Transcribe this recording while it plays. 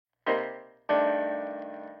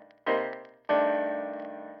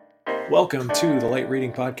Welcome to the Light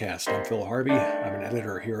Reading Podcast. I'm Phil Harvey. I'm an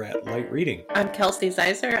editor here at Light Reading. I'm Kelsey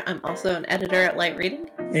Zeiser. I'm also an editor at Light Reading.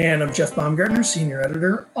 And I'm Jeff Baumgartner, senior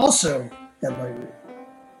editor, also at Light Reading.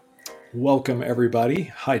 Welcome, everybody.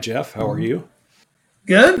 Hi, Jeff. How are you?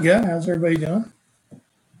 Good. How's everybody doing?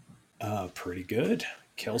 Pretty good.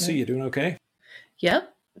 Kelsey, you doing okay?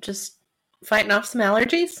 Yep. Just fighting off some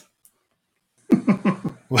allergies.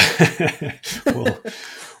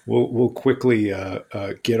 We'll quickly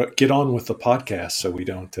get on with the podcast so we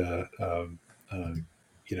don't,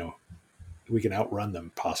 we can outrun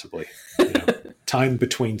them possibly. Time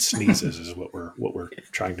between sneezes is what we're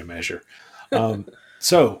trying to measure.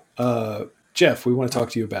 So, Jeff, we want to talk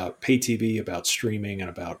to you about pay TV, about streaming, and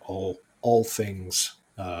about all things,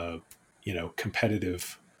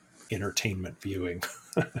 competitive entertainment viewing.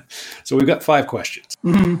 So we've got 5 questions.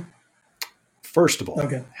 Mm-hmm. First of all,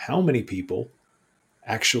 okay. How many people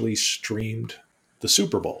actually streamed the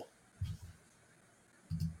Super Bowl,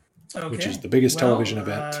 which is the biggest television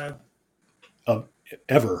event of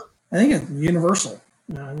ever? I think it's universal.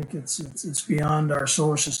 I think it's beyond our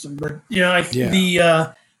solar system. But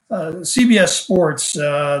the CBS Sports,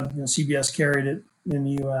 CBS carried it in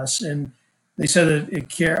the U.S. and they said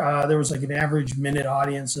that there was like an average minute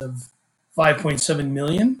audience of 5.7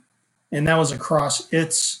 million, and that was across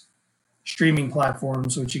its streaming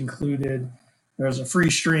platforms, which included. There was a free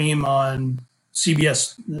stream on the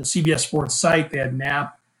CBS Sports site. They had an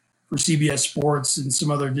app for CBS Sports and some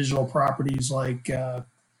other digital properties like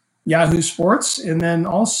Yahoo Sports, and then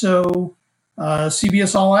also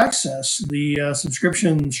CBS All Access, the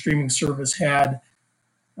subscription streaming service, had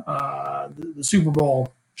the Super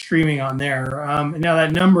Bowl streaming on there. And now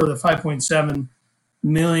that number, the 5.7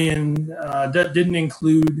 million, didn't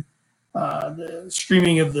include the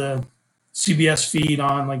streaming of the CBS feed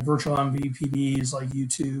on like virtual MVPDs like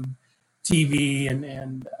YouTube TV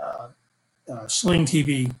and Sling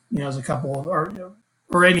TV. There's a couple of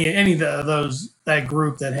or any of those, that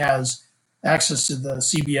group that has access to the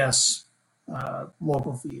CBS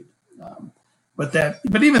local feed. But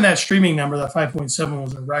even that streaming number, that 5.7,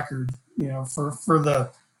 was a record. For the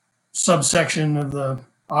subsection of the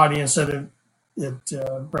audience that it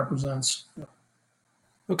represents.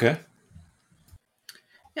 Okay.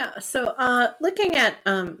 Yeah, so looking at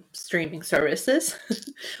streaming services,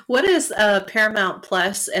 what is Paramount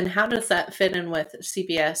Plus, and how does that fit in with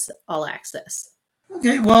CBS All Access?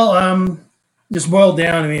 Okay, well, just boiled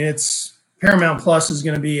down, it's Paramount Plus is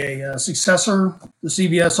going to be a successor to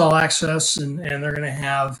CBS All Access, and they're going to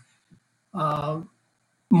have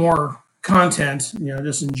more content,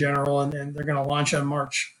 just in general, and they're going to launch on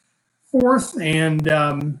March 4th,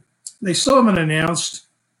 and they still haven't announced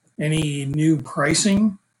any new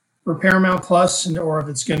pricing for Paramount Plus, or if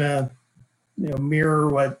it's going to, mirror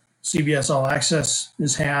what CBS All Access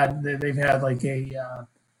has had. They've had like an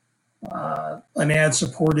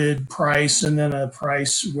ad-supported price, and then a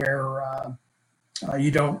price where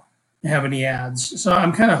you don't have any ads. So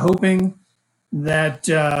I'm kind of hoping that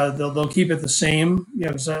they'll keep it the same.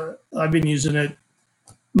 Because I've been using it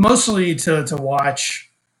mostly to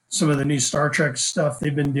watch some of the new Star Trek stuff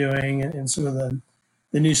they've been doing, and some of the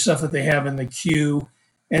new stuff that they have in the queue.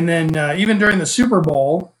 And then even during the Super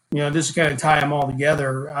Bowl, just to kind of tie them all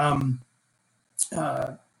together,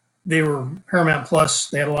 they were Paramount Plus.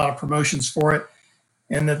 They had a lot of promotions for it,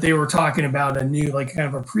 and that they were talking about a new, like, kind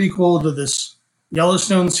of a prequel to this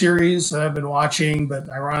Yellowstone series that I've been watching. But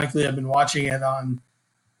ironically, I've been watching it on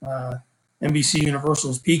NBC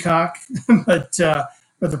Universal's Peacock. but the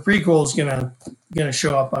prequel is gonna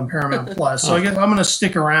show up on Paramount Plus. So I guess I'm gonna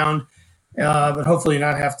stick around, but hopefully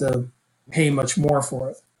not have to pay much more for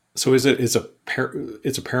it. So it's a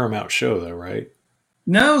Paramount show though, right?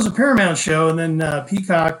 No, it was a Paramount show, and then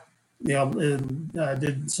Peacock,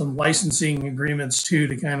 did some licensing agreements too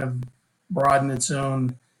to kind of broaden its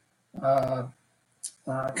own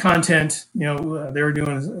content. They were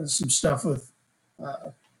doing some stuff with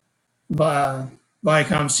Viacom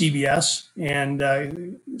CBS, and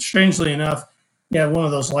strangely enough, one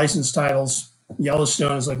of those licensed titles,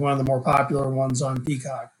 Yellowstone, is like one of the more popular ones on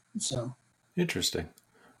Peacock. So interesting.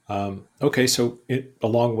 Okay, so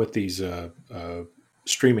along with these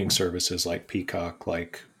streaming services like Peacock,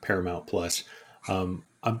 like Paramount Plus,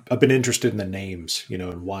 I've been interested in the names,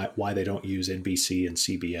 and why they don't use NBC and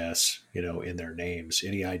CBS, in their names.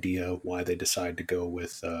 Any idea why they decide to go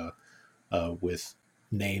with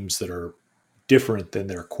names that are different than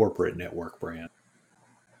their corporate network brand?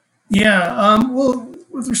 Yeah, well,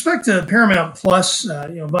 with respect to Paramount Plus,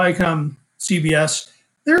 Viacom CBS,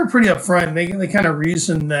 they were pretty upfront. They kind of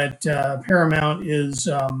reasoned that Paramount is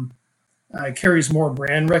carries more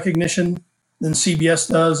brand recognition than CBS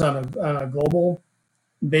does on a global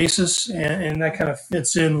basis, and that kind of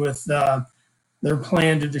fits in with their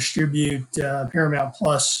plan to distribute Paramount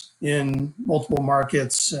Plus in multiple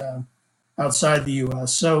markets outside the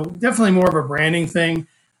U.S. So definitely more of a branding thing.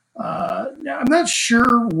 I'm not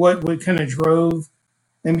sure what kind of drove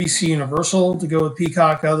NBC Universal to go with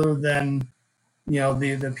Peacock, other than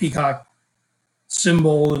the Peacock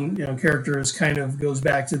symbol and character is kind of goes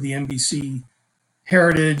back to the NBC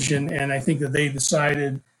heritage, and I think that they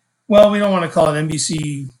decided, well, we don't want to call it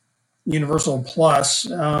NBC Universal Plus,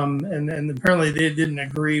 and apparently they didn't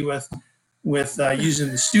agree with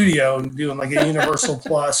using the studio and doing like a Universal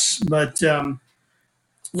Plus, but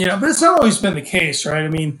but it's not always been the case, right? I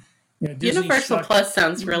mean, Universal Plus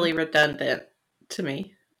sounds really redundant to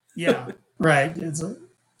me. Yeah, right. It's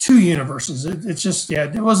two universes. It's just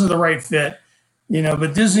it wasn't the right fit,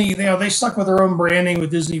 But Disney, they stuck with their own branding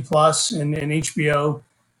with Disney Plus, and HBO,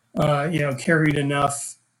 carried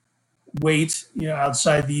enough weight,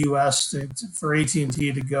 outside the U.S. for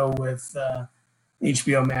AT&T to go with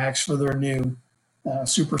HBO Max for their new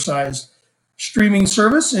supersized streaming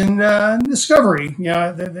service, and Discovery.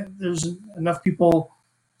 There's enough people,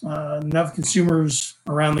 enough consumers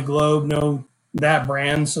around the globe know that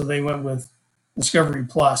brand, so they went with Discovery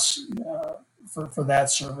Plus for that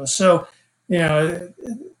service. So, it's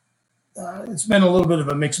been a little bit of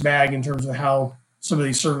a mixed bag in terms of how some of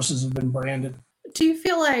these services have been branded. Do you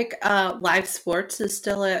feel like live sports is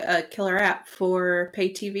still a killer app for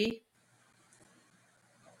pay TV?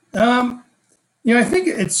 I think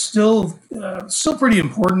it's still pretty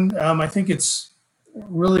important. I think it's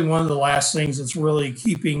really one of the last things that's really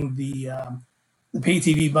keeping the pay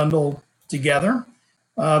TV bundle together.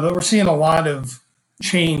 But we're seeing a lot of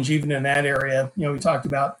change even in that area. We talked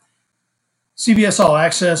about CBS All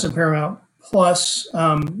Access and Paramount Plus.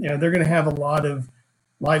 They're going to have a lot of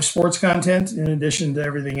live sports content in addition to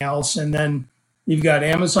everything else. And then you've got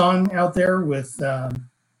Amazon out there with the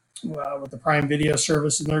Prime Video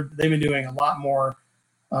service, and they've been doing a lot more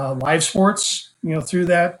live sports, through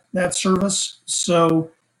that service.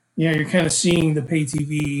 So, you're kind of seeing the pay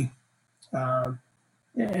TV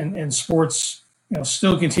and sports,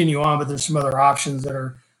 still continue on, but there's some other options that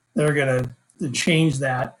are going to change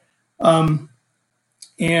that.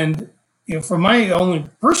 And from my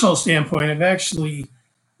own personal standpoint, I've actually,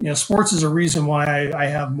 sports is a reason why I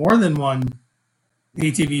have more than one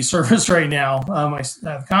pay TV service right now. I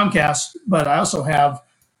have Comcast, but I also have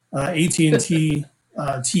AT&T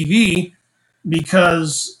TV,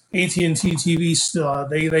 because AT&T TV still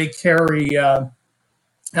they carry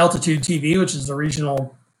Altitude TV, which is the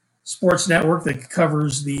regional sports network that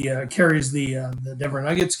carries the Denver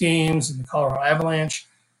Nuggets games and the Colorado Avalanche.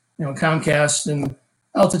 Comcast and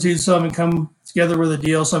Altitude still haven't come together with a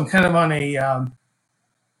deal, so I'm kind of on a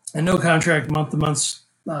no contract month-to-month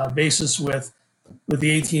basis with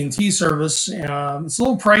the AT&T service. It's a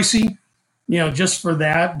little pricey, just for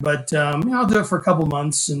that, but I'll do it for a couple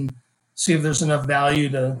months and see if there's enough value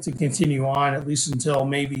to continue on, at least until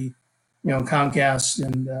maybe Comcast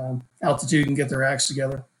and Altitude can get their acts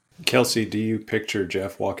together. Kelsey, do you picture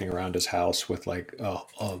Jeff walking around his house with like a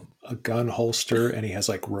gun holster, and he has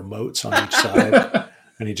like remotes on each side,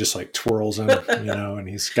 and he just like twirls them, and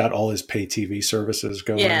he's got all his pay TV services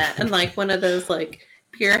going? Yeah, and like one of those like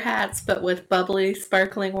beer hats, but with bubbly,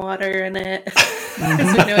 sparkling water in it.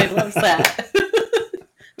 Because we know he loves that.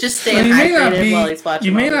 Just staying hydrated while he's watching.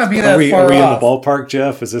 You may not be that far off. Are we in the ballpark,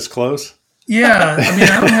 Jeff? Is this close? Yeah, I mean,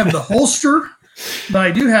 I don't have the holster, but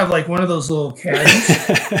I do have like one of those little caddies,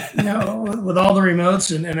 with all the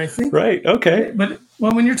remotes, and I think right, okay. But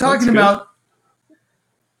when you're talking about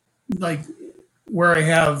like where I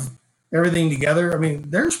have everything together, I mean,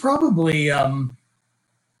 there's probably 5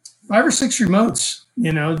 or 6 remotes,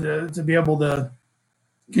 to be able to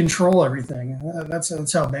control everything.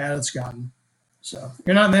 That's how bad it's gotten. So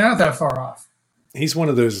they're not that far off. He's one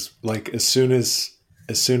of those, like, as soon as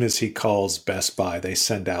he calls Best Buy, they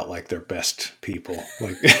send out like their best people.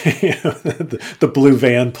 Like, the blue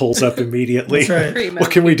van pulls up immediately. That's right.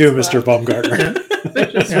 What can we do, Mr. Baumgartner?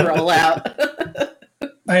 Just roll out.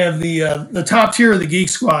 I have the top tier of the Geek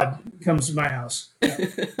Squad comes to my house. Yeah.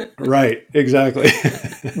 Right, exactly.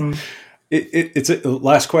 It's a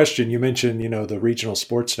last question. You mentioned, the regional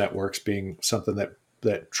sports networks being something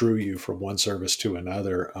that drew you from one service to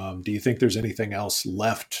another. Do you think there's anything else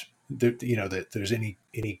left? That there's any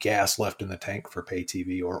gas left in the tank for pay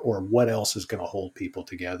TV, or what else is going to hold people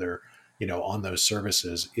together, on those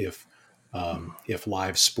services if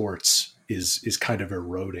live sports is kind of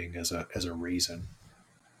eroding as a reason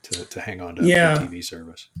to hang on to a pay TV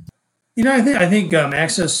service? I think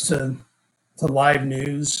access to live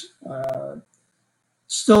news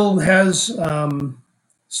still has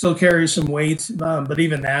still carries some weight, but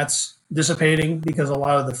even that's dissipating because a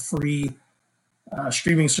lot of the free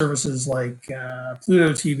streaming services like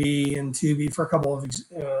Pluto TV and Tubi, for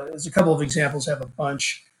as a couple of examples, have a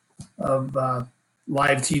bunch of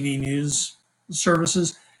live TV news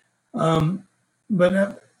services.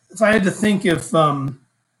 But if I had to think if the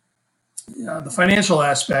financial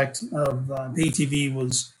aspect of pay TV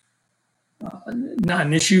was not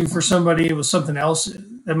an issue for somebody, it was something else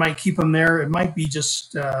that might keep them there. It might be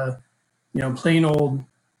just plain old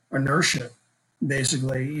inertia,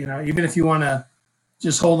 basically. Even if you want to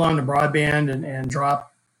just hold on to broadband and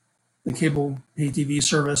drop the cable pay TV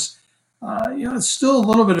service, it's still a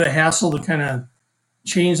little bit of a hassle to kind of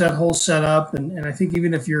change that whole setup. And I think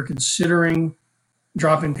even if you're considering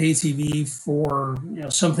dropping pay TV for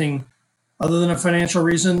something other than a financial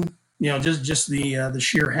reason, just the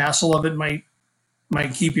sheer hassle of it might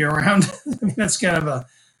keep you around. I mean, that's kind of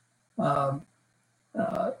a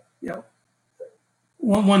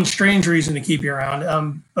one strange reason to keep you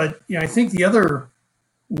around. But I think the other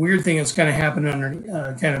weird thing that's kind of happened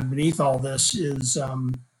under kind of beneath all this is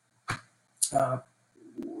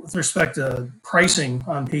with respect to pricing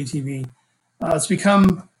on pay TV, it's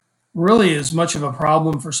become really as much of a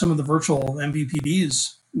problem for some of the virtual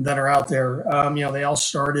MVPDs that are out there. They all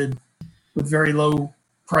started with very low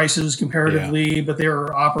prices comparatively, but they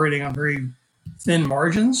were operating on very thin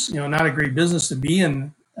margins. Not a great business to be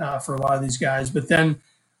in for a lot of these guys. But then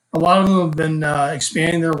a lot of them have been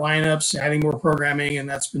expanding their lineups, adding more programming, and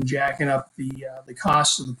that's been jacking up the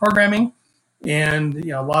cost of the programming. And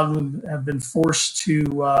a lot of them have been forced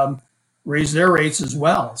to raise their rates as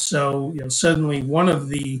well. So suddenly one of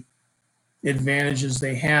the advantages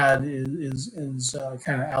they had is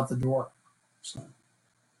kind of out the door. So.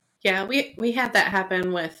 Yeah, we had that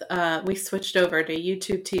happen with we switched over to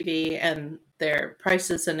YouTube TV, and their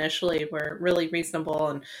prices initially were really reasonable,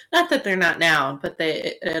 and not that they're not now, but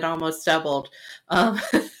it almost doubled.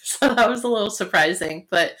 So that was a little surprising,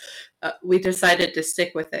 but we decided to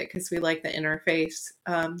stick with it because we like the interface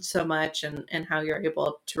so much, and how you're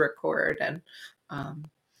able to record, and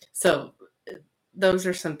so those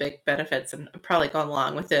are some big benefits, and probably going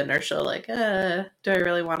along with the inertia, like, do I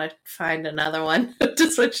really want to find another one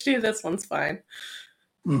to switch to? This one's fine.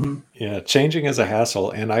 Mm-hmm. Yeah, changing is a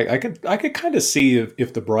hassle, and I could kind of see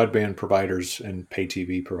if the broadband providers and pay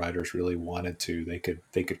TV providers really wanted to, they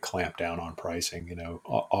could clamp down on pricing.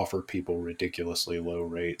 Offer people ridiculously low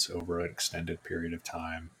rates over an extended period of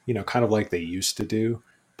time. Kind of like they used to do,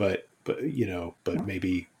 but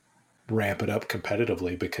maybe ramp it up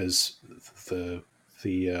competitively, because the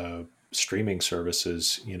streaming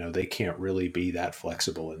services, they can't really be that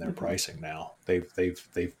flexible in their pricing now.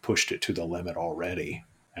 They've pushed it to the limit already,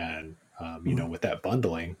 and with that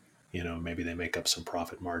bundling, maybe they make up some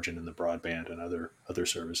profit margin in the broadband and other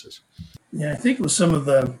services. Yeah, I think with some of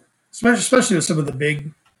the, especially with some of the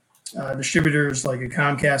big distributors like a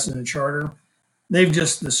Comcast and a Charter, they've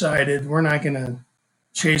just decided we're not going to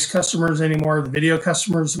chase customers anymore, the video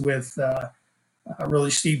customers, with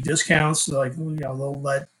really steep discounts. Like, they'll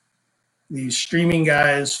let these streaming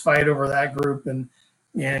guys fight over that group, and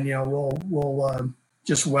we'll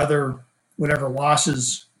just weather whatever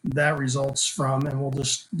losses that results from, and we'll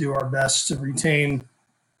just do our best to retain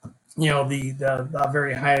the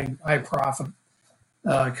very high profit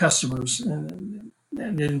customers, and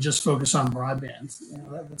just focus on broadband.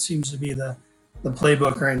 That seems to be the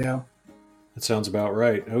playbook right now. That sounds about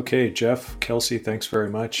right. Okay, Jeff, Kelsey, thanks very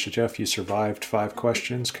much. Jeff, you survived 5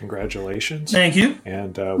 questions. Congratulations. Thank you.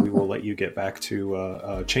 And we will let you get back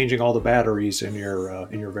to changing all the batteries in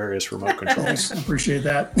your various remote controls. Thanks. I appreciate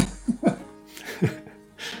that.